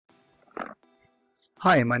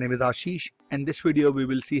Hi, my name is Ashish. In this video, we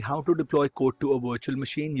will see how to deploy code to a virtual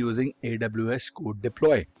machine using AWS Code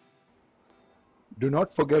Deploy. Do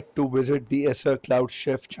not forget to visit the Azure Cloud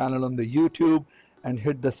Chef channel on the YouTube and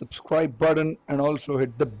hit the subscribe button and also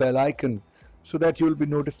hit the bell icon so that you will be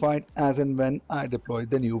notified as and when I deploy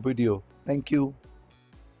the new video. Thank you.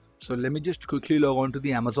 So let me just quickly log on to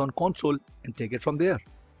the Amazon console and take it from there.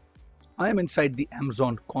 I am inside the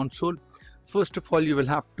Amazon console. First of all, you will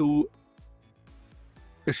have to,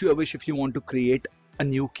 if you want to create a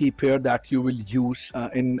new key pair that you will use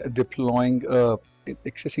in deploying,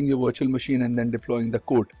 accessing your virtual machine and then deploying the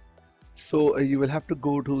code. So you will have to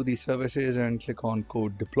go to the services and click on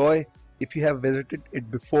code deploy. If you have visited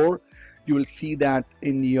it before, you will see that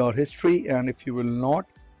in your history, and if you will not,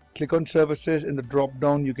 click on services. In the drop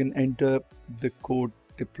down you can enter the code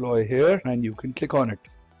deploy here and you can click on it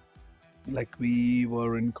like we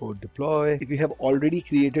were in code deploy. If you have already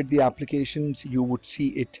created the applications, you would see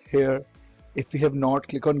it here. If you have not,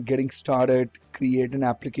 click on getting started, create an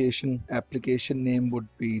application. Application name would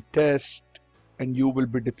be test and you will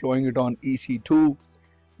be deploying it on EC2.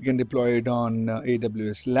 You can deploy it on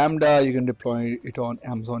AWS Lambda, you can deploy it on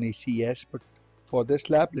Amazon ECS, but for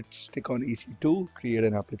this lab, let's click on EC2, create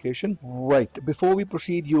an application. Right, before we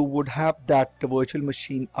proceed, you would have that virtual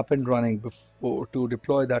machine up and running before to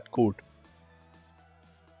deploy that code.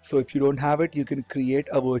 So if you don't have it, you can create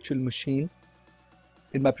a virtual machine.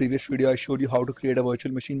 In my previous video, I showed you how to create a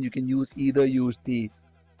virtual machine. You can either use the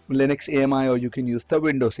Linux AMI or you can use the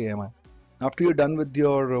Windows AMI. After you're done with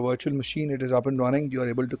your virtual machine, it is up and running. You are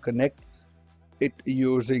able to connect it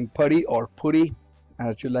using PuTTY or PuTTY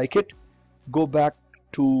as you like it. Go back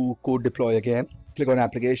to code deploy again. Click on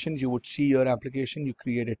applications. You would see your application. You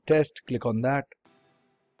create a test. Click on that.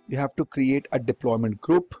 You have to create a deployment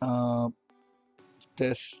group.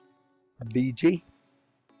 Test DG.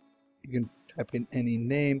 You can type in any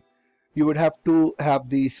name. You would have to have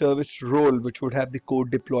the service role, which would have the code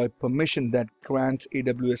deploy permission that grants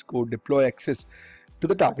AWS code deploy access to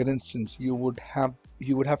the target instance. You would have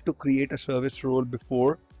to create a service role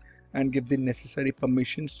before and give the necessary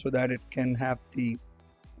permissions so that it can have the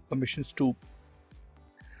permissions to,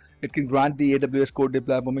 it can grant the AWS code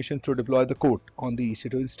deploy permissions to deploy the code on the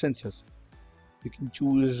EC2 instances. You can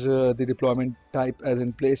choose the deployment type as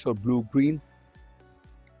in place or blue green.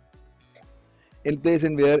 In place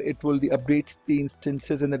and where it will updates the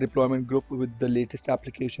instances in the deployment group with the latest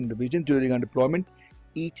application revision. During our deployment,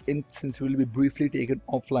 each instance will be briefly taken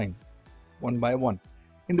offline one by one.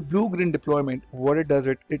 In the blue-green deployment, what it does,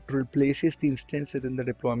 it replaces the instances in the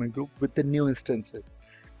deployment group with the new instances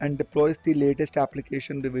and deploys the latest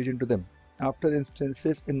application revision to them. After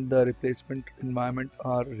instances in the replacement environment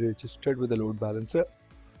are registered with the load balancer,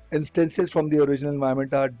 instances from the original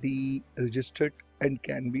environment are deregistered and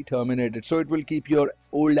can be terminated. So it will keep your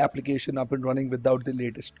old application up and running without the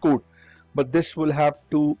latest code. But this will have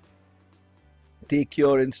to take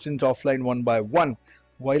your instance offline one by one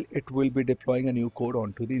while it will be deploying a new code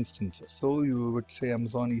onto the instances. So you would say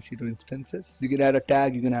Amazon EC2 instances. You can add a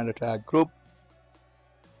tag, you can add a tag group.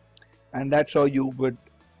 And that's how you would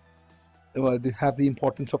have the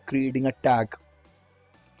importance of creating a tag.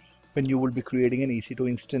 When you will be creating an EC2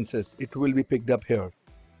 instances, it will be picked up here.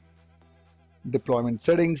 Deployment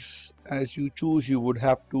settings, as you choose, you would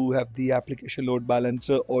have to have the application load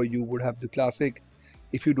balancer or you would have the classic.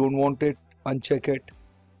 If you don't want it, uncheck it.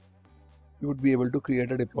 You would be able to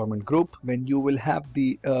create a deployment group. When you will have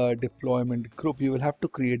the deployment group, you will have to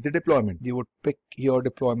create the deployment. You would pick your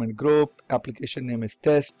deployment group. Application name is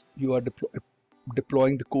test. You are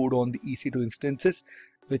deploying the code on the EC2 instances,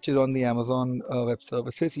 which is on the Amazon Web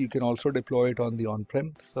Services. You can also deploy it on the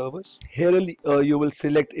on-prem servers. Here you will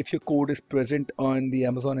select if your code is present on the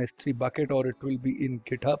Amazon S3 bucket or it will be in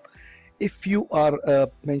GitHub. If you are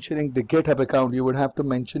mentioning the GitHub account, you would have to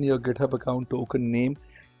mention your GitHub account token name,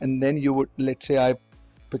 and then you would, let's say I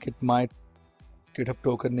pick it my GitHub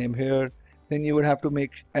token name here, then you would have to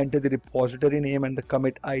enter the repository name and the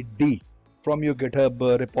commit ID from your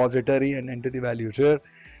GitHub repository and enter the values here.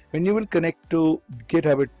 When you will connect to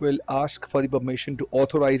GitHub, it will ask for the permission to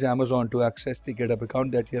authorize Amazon to access the GitHub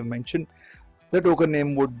account that you have mentioned. The token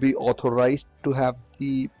name would be authorized to have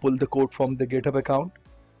pull the code from the GitHub account,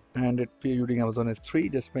 and if you're using Amazon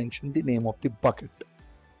S3, just mention the name of the bucket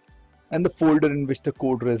and the folder in which the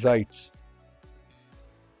code resides.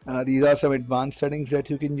 These are some advanced settings that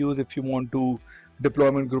you can use if you want to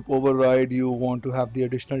deployment group override, you want to have the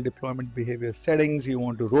additional deployment behavior settings, you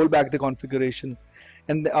want to roll back the configuration,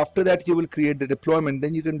 and after that you will create the deployment.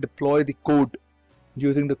 Then you can deploy the code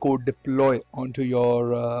using the code deploy onto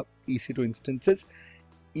your EC2 instances.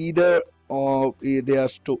 Either they are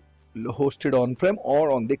hosted on-prem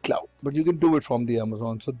or on the cloud, but you can do it from the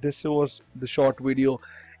Amazon. So this was the short video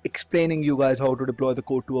explaining you guys how to deploy the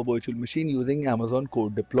code to a virtual machine using Amazon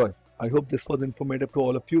Code Deploy. I hope this was informative to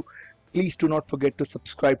all of you. Please do not forget to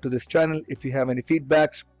subscribe to this channel. If you have any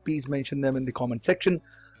feedbacks, please mention them in the comment section.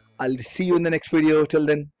 I'll see you in the next video. Till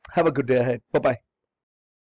then, have a good day ahead. Bye bye.